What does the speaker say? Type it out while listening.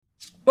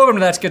Welcome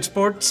to That's Good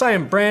Sports. I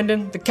am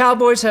Brandon. The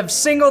Cowboys have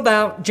singled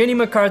out Jenny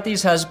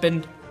McCarthy's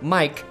husband,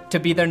 Mike, to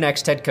be their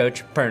next head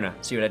coach, Perna.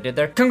 See what I did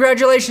there?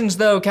 Congratulations,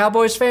 though,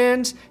 Cowboys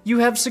fans. You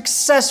have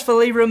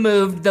successfully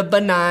removed the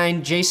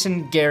benign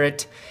Jason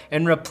Garrett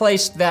and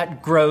replaced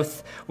that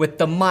growth with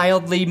the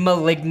mildly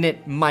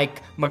malignant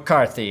Mike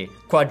McCarthy,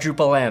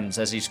 quadruple M's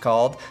as he's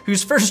called,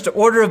 whose first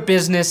order of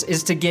business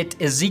is to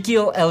get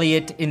Ezekiel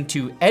Elliott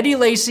into Eddie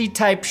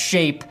Lacy-type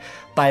shape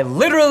by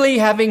literally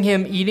having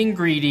him eating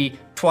greedy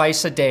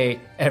twice a day,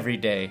 every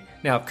day.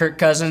 Now, Kirk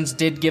Cousins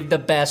did give the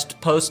best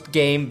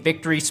post-game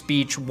victory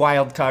speech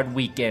wildcard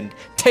weekend.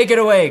 Take it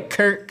away,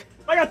 Kirk.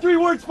 I got 3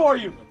 words for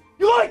you.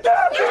 You like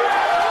that?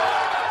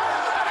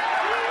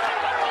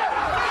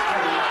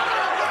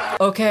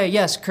 Okay,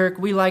 yes, Kirk,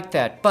 we like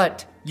that,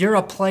 but you're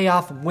a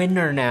playoff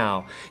winner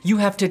now. You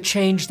have to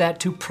change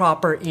that to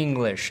proper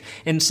English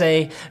and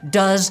say,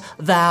 does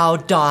thou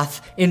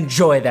doth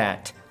enjoy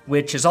that?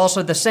 Which is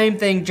also the same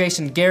thing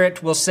Jason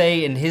Garrett will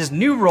say in his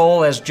new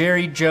role as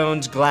Jerry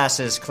Jones'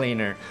 glasses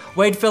cleaner.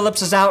 Wade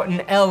Phillips is out in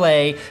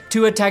LA,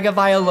 Tua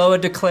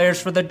Tagovailoa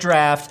declares for the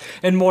draft,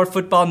 and more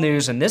football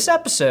news in this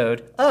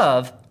episode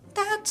of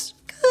That's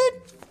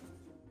Good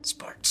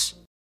Sports.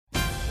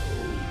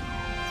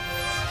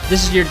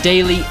 This is your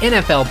daily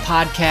NFL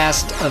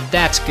podcast of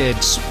That's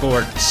Good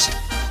Sports.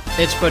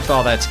 It's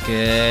football that's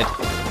good.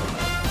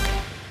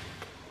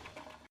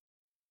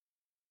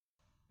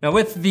 Now,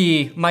 with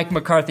the Mike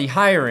McCarthy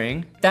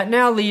hiring, that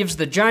now leaves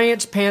the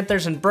Giants,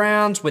 Panthers, and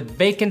Browns with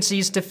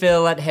vacancies to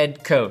fill at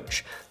head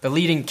coach. The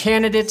leading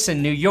candidates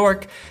in New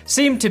York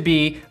seem to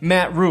be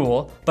Matt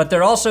Rule, but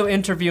they're also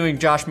interviewing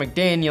Josh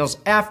McDaniels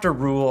after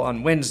Rule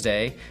on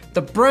Wednesday.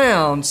 The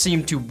Browns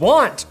seem to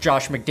want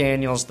Josh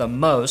McDaniels the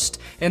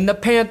most, and the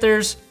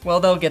Panthers,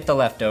 well, they'll get the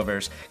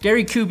leftovers.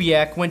 Gary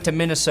Kubiak went to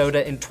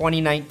Minnesota in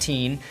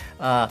 2019,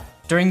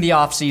 during the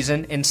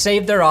offseason and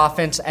saved their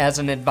offense as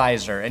an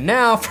advisor. And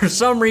now, for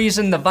some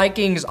reason, the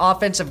Vikings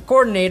offensive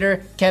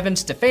coordinator, Kevin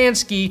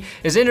Stefanski,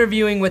 is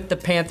interviewing with the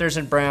Panthers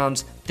and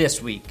Browns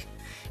this week.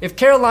 If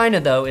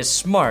Carolina, though, is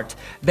smart,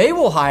 they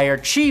will hire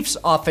Chiefs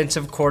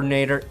offensive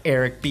coordinator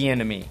Eric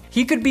Bieniemy.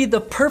 He could be the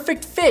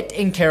perfect fit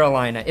in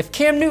Carolina. If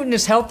Cam Newton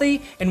is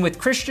healthy and with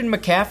Christian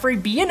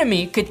McCaffrey,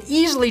 Bieniemy could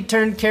easily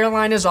turn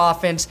Carolina's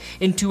offense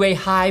into a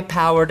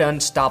high-powered,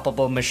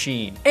 unstoppable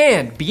machine.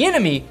 And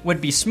Bieniemy would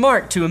be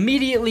smart to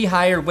immediately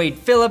hire Wade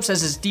Phillips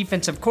as his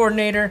defensive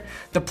coordinator.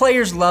 The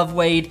players love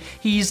Wade.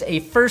 He's a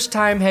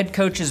first-time head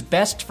coach's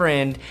best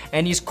friend,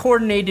 and he's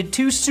coordinated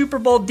 2 Super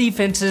Bowl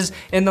defenses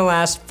in the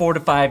last 4 to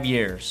 5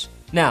 years.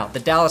 Now, the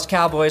Dallas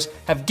Cowboys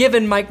have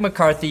given Mike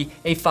McCarthy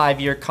a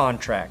 5-year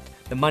contract.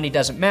 The money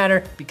doesn't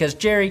matter because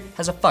Jerry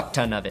has a fuck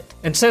ton of it.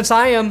 And since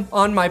I am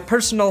on my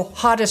personal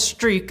hottest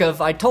streak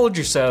of I told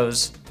you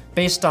so's,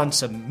 based on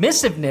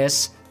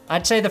submissiveness,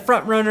 I'd say the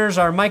front runners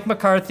are Mike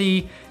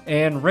McCarthy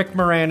and Rick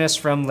Moranis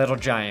from Little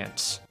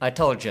Giants. I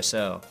told you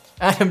so.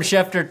 Adam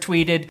Schefter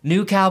tweeted,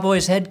 new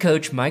Cowboys head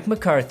coach Mike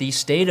McCarthy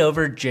stayed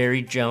over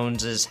Jerry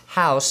Jones's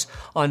house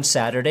on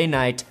Saturday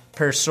night,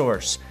 per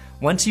source.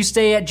 Once you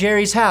stay at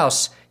Jerry's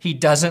house, he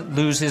doesn't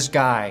lose his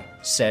guy,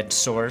 said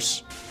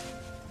source.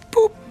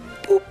 Boop,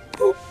 boop,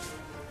 boop.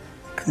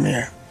 Come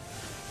here.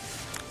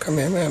 Come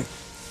here, man.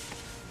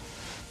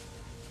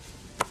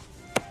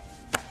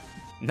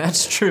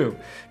 That's true.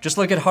 Just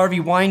look at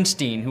Harvey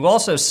Weinstein, who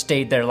also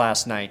stayed there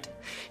last night.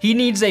 He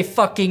needs a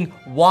fucking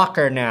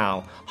walker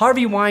now.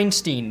 Harvey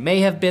Weinstein may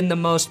have been the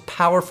most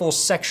powerful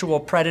sexual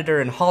predator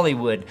in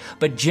Hollywood,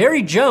 but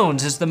Jerry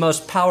Jones is the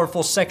most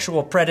powerful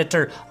sexual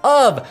predator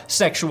of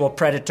sexual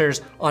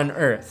predators on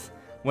Earth.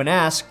 When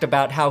asked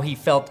about how he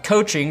felt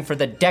coaching for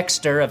the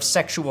Dexter of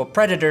sexual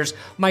predators,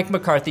 Mike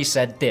McCarthy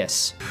said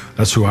this.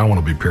 That's who I want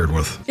to be paired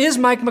with. Is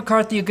Mike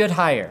McCarthy a good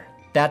hire?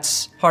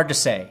 That's hard to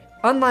say.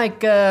 Unlike,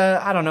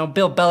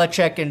 Bill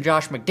Belichick and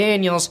Josh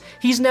McDaniels,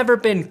 he's never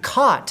been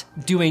caught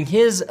doing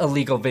his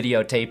illegal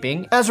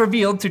videotaping. As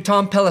revealed through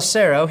Tom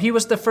Pelissero, he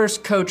was the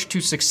first coach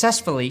to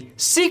successfully,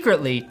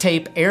 secretly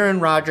tape Aaron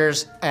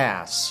Rodgers'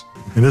 ass.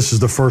 And this is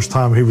the first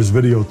time he was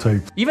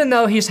videotaped. Even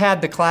though he's had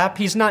the clap,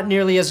 he's not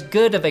nearly as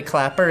good of a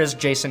clapper as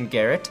Jason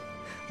Garrett.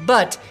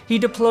 But he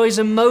deploys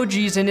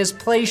emojis in his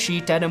play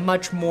sheet at a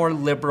much more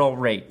liberal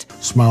rate.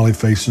 Smiley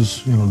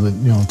faces,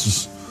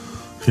 just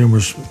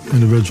humorous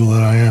individual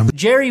that I am.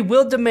 Jerry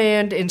will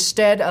demand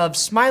instead of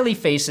smiley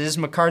faces,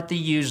 McCarthy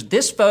use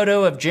this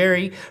photo of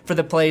Jerry for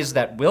the plays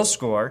that will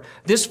score,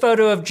 this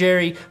photo of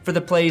Jerry for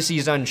the plays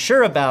he's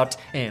unsure about,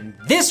 and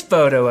this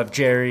photo of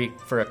Jerry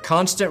for a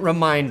constant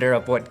reminder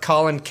of what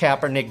Colin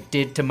Kaepernick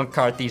did to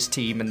McCarthy's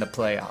team in the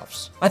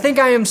playoffs. I think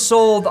I am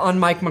sold on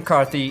Mike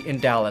McCarthy in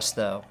Dallas,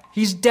 though.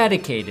 He's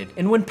dedicated,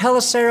 and when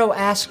Pelissero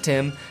asked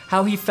him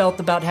how he felt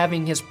about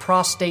having his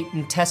prostate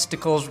and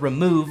testicles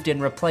removed and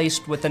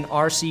replaced with an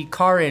RC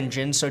car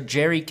engine so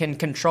Jerry can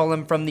control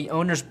him from the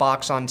owner's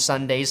box on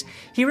Sundays,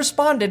 he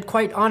responded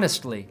quite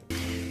honestly.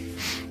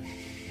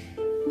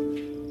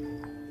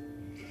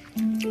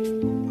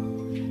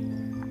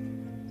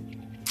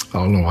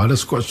 I don't know why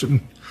this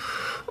question.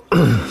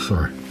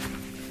 Sorry.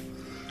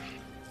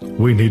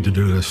 We need to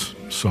do this,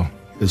 so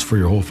It's for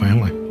your whole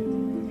family.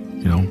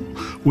 You know,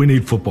 we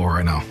need football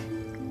right now.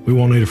 We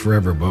won't need it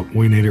forever, but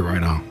we need it right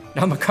now.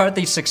 Now,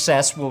 McCarthy's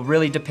success will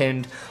really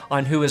depend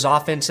on who his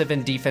offensive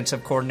and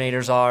defensive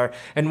coordinators are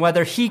and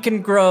whether he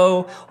can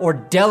grow or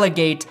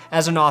delegate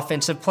as an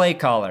offensive play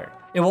caller.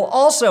 It will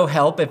also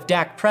help if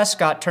Dak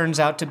Prescott turns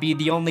out to be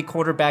the only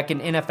quarterback in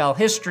NFL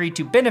history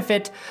to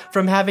benefit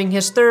from having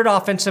his third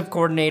offensive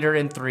coordinator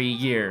in 3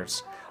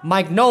 years.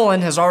 Mike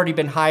Nolan has already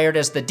been hired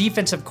as the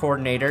defensive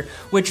coordinator,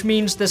 which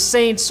means the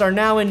Saints are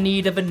now in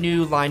need of a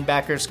new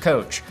linebackers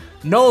coach.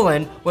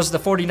 Nolan was the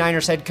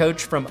 49ers head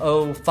coach from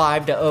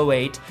 2005 to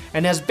 2008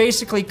 and has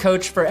basically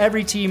coached for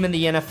every team in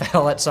the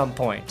NFL at some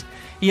point.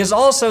 He is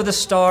also the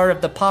star of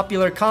the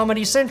popular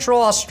Comedy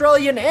Central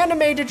Australian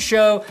animated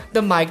show,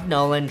 The Mike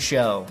Nolan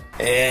Show.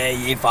 Yeah,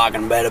 you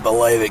fucking better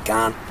believe it,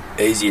 cunt.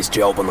 Easiest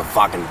job on the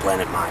fucking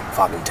planet, mate.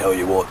 Fucking tell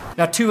you what.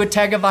 Now, Tua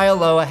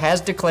Tagovailoa has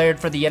declared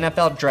for the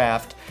NFL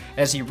draft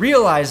as he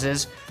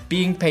realizes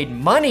being paid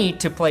money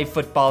to play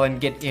football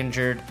and get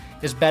injured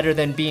is better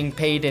than being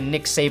paid in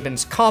Nick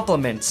Saban's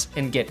compliments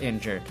and get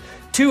injured.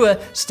 Tua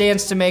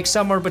stands to make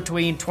somewhere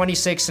between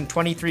 26 and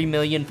 23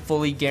 million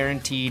fully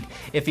guaranteed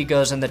if he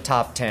goes in the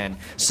top 10.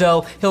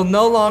 So he'll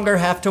no longer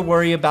have to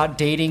worry about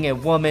dating a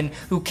woman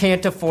who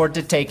can't afford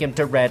to take him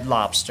to Red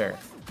Lobster,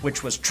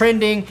 which was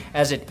trending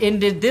as it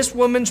ended this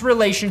woman's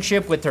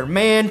relationship with her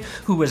man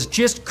who was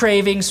just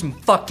craving some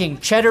fucking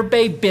Cheddar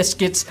Bay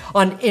biscuits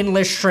on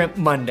Endless Shrimp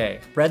Monday.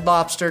 Red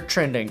Lobster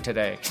trending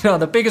today. Now,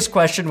 the biggest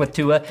question with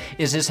Tua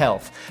is his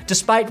health.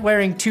 Despite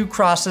wearing 2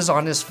 crosses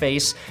on his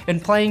face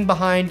and playing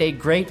behind a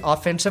great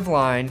offensive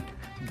line,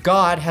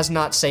 God has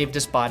not saved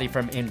his body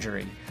from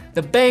injury.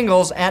 The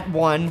Bengals at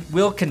 1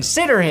 will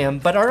consider him,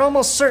 but are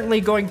almost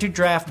certainly going to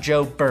draft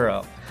Joe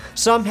Burrow.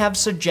 Some have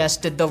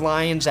suggested the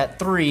Lions at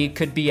 3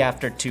 could be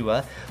after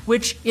Tua,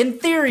 which in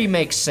theory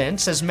makes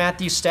sense as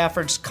Matthew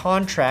Stafford's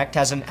contract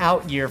has an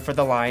out year for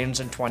the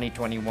Lions in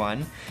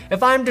 2021.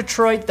 If I'm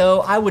Detroit,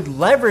 though, I would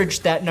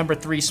leverage that number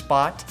 3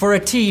 spot for a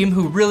team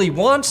who really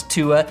wants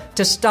Tua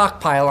to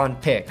stockpile on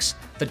picks.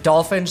 The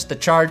Dolphins, the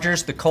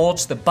Chargers, the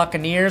Colts, the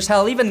Buccaneers,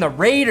 hell, even the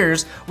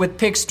Raiders with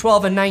picks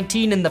 12 and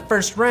 19 in the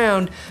first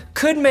round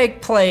could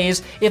make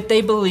plays if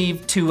they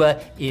believe Tua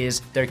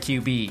is their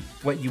QB.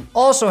 What you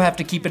also have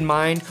to keep in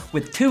mind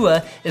with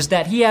Tua is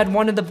that he had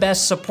one of the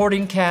best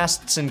supporting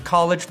casts in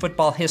college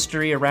football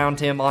history around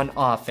him on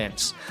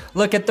offense.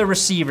 Look at the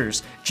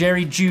receivers.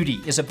 Jerry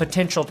Jeudy is a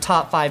potential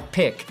top 5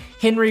 pick.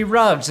 Henry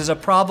Ruggs is a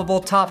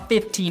probable top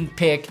 15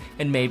 pick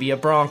and maybe a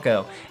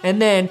Bronco.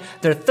 And then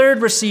their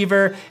third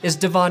receiver is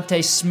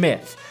Devontae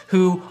Smith,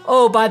 who,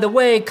 oh, by the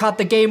way, caught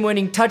the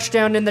game-winning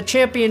touchdown in the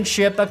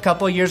championship a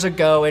couple years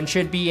ago and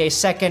should be a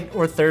second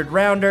or third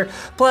rounder.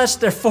 Plus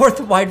their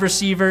fourth wide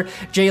receiver,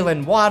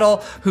 Jalen Waddle,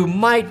 who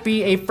might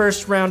be a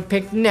first-round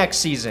pick next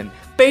season.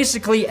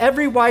 Basically,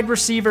 every wide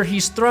receiver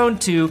he's thrown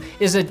to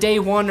is a day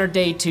 1 or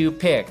day 2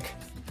 pick.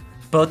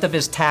 Both of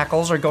his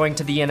tackles are going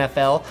to the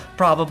NFL,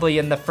 probably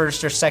in the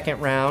first or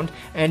second round,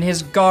 and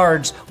his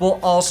guards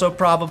will also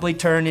probably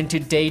turn into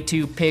day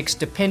 2 picks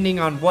depending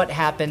on what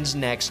happens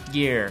next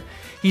year.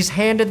 He's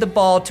handed the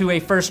ball to a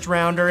first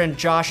rounder in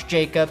Josh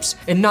Jacobs,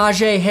 and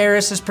Najee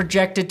Harris is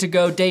projected to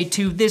go day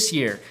 2 this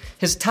year.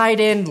 His tight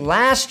end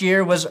last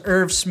year was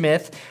Irv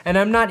Smith, and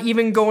I'm not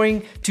even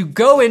going to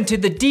go into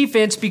the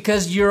defense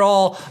because you're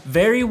all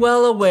very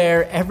well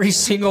aware every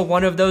single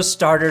one of those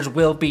starters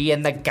will be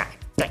in the goddamn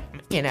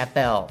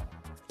NFL.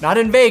 Not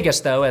in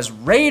Vegas, though, as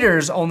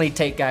Raiders only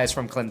take guys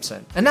from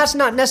Clemson. And that's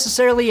not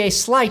necessarily a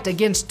slight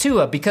against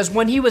Tua, because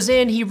when he was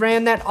in, he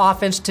ran that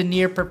offense to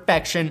near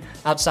perfection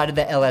outside of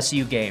the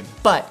LSU game.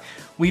 But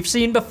we've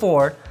seen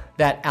before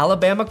that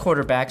Alabama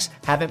quarterbacks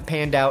haven't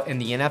panned out in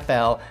the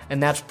NFL,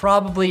 and that's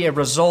probably a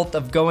result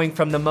of going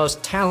from the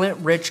most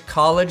talent-rich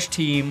college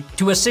team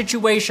to a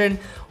situation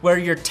where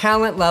your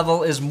talent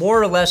level is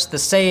more or less the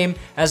same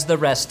as the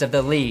rest of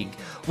the league,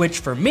 which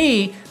for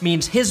me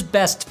means his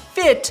best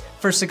fit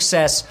for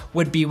success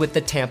would be with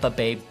the Tampa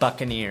Bay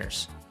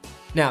Buccaneers.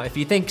 Now, if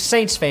you think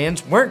Saints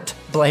fans weren't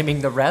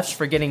blaming the refs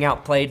for getting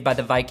outplayed by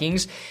the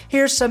Vikings,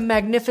 here's some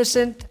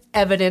magnificent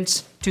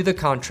evidence to the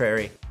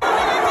contrary.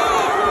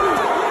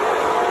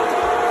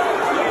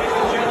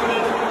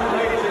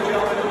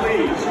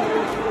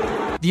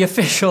 The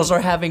officials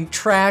are having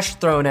trash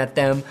thrown at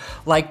them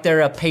like they're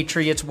a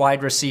Patriots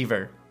wide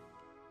receiver.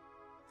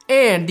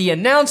 And the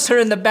announcer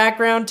in the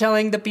background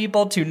telling the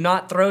people to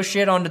not throw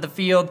shit onto the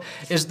field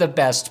is the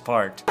best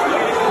part. Ladies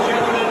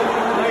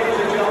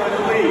and gentlemen,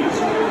 please.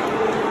 Do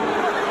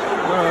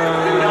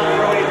not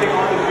throw anything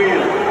on the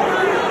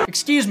field.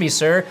 Excuse me,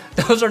 sir.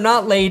 Those are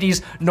not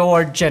ladies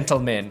nor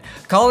gentlemen.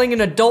 Calling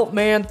an adult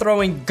man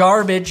throwing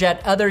garbage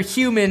at other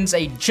humans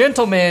a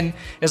gentleman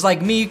is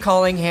like me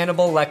calling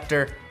Hannibal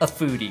Lecter a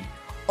foodie.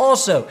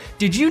 Also,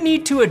 did you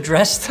need to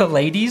address the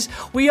ladies?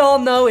 We all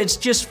know it's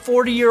just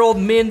 40-year-old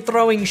men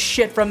throwing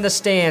shit from the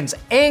stands,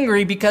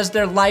 angry because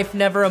their life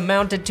never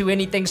amounted to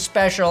anything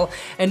special,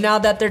 and now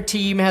that their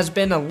team has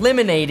been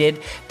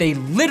eliminated, they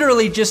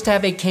literally just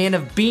have a can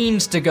of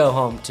beans to go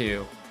home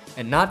to.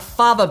 And not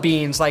fava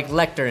beans like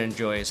Lecter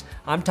enjoys.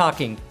 I'm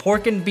talking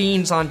pork and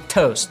beans on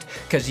toast,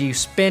 because you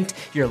spent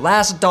your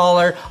last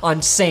dollar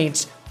on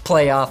Saints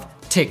playoff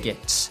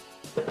tickets.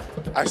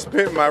 I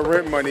spent my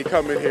rent money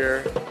coming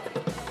here.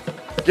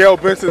 Gail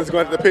Benson's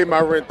going to have to pay my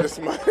rent this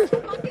month.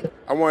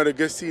 I wanted a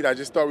good seat. I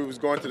just thought we was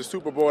going to the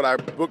Super Bowl. I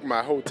booked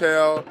my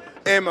hotel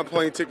and my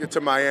plane ticket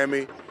to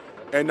Miami.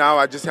 And now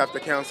I just have to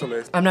cancel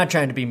it. I'm not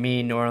trying to be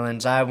mean, New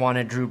Orleans. I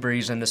wanted Drew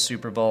Brees in the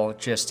Super Bowl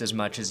just as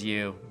much as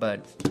you,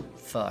 but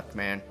fuck,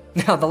 man.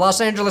 Now, the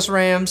Los Angeles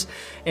Rams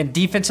and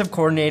defensive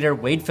coordinator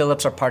Wade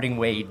Phillips are parting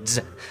ways.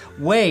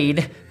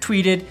 Wade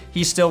tweeted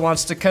he still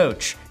wants to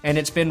coach, and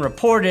it's been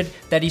reported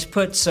that he's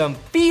put some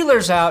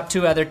feelers out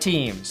to other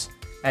teams.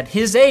 At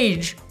his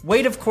age,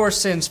 Wade, of course,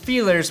 sends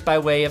feelers by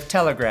way of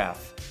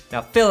telegraph.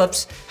 Now,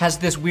 Phillips has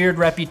this weird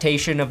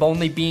reputation of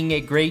only being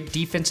a great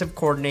defensive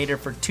coordinator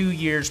for 2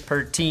 years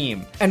per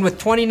team. And with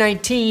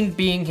 2019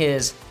 being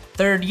his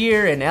third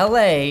year in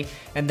LA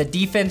and the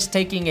defense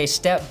taking a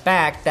step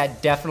back,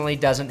 that definitely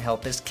doesn't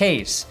help his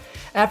case.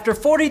 After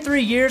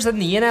 43 years in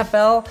the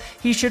NFL,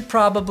 he should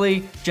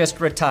probably just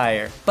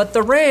retire. But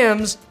the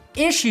Rams'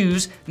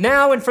 issues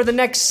now and for the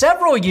next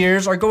several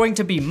years are going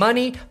to be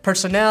money,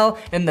 personnel,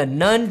 and the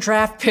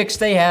non-draft picks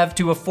they have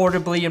to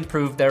affordably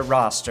improve their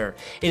roster.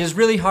 It is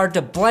really hard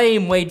to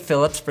blame Wade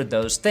Phillips for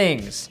those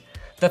things.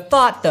 The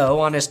thought, though,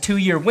 on his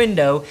 2-year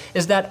window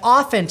is that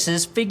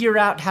offenses figure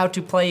out how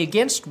to play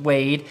against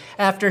Wade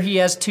after he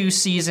has 2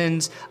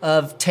 seasons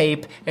of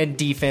tape and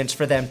defense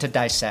for them to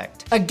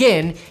dissect.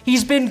 Again,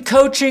 he's been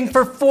coaching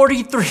for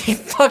 43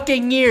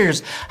 fucking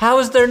years. How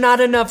is there not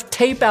enough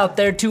tape out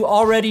there to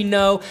already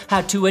know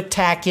how to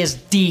attack his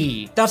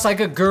D? That's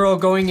like a girl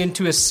going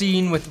into a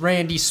scene with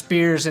Randy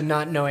Spears and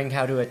not knowing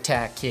how to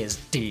attack his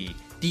D.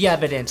 The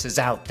evidence is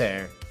out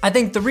there. I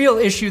think the real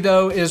issue,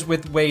 though, is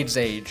with Wade's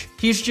age.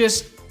 He's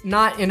just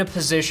not in a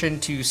position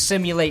to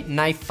simulate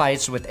knife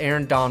fights with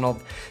Aaron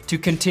Donald to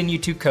continue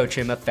to coach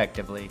him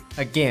effectively.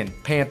 Again,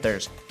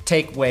 Panthers,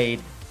 take Wade.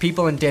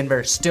 People in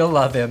Denver still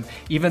love him.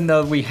 Even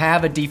though we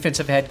have a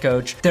defensive head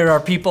coach, there are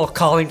people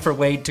calling for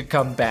Wade to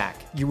come back.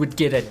 You would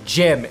get a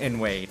gem in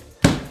Wade.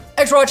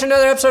 Thanks for watching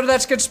another episode of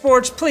That's Good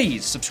Sports.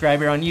 Please subscribe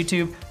here on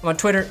YouTube. I'm on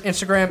Twitter,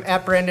 Instagram,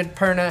 at Brandon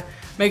Perna.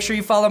 Make sure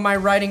you follow my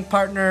writing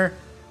partner,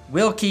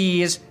 Will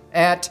Keys,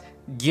 at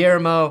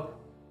Guillermo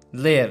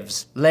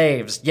Laves,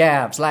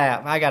 Yavs,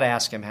 Lab. I gotta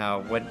ask him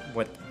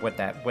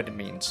what it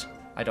means.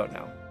 I don't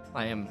know.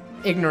 I am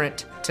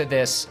ignorant to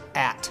this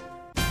at.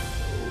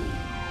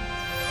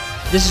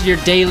 This is your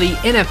daily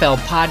NFL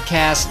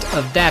podcast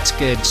of That's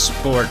Good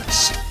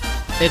Sports.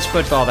 It's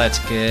football that's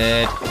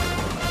good.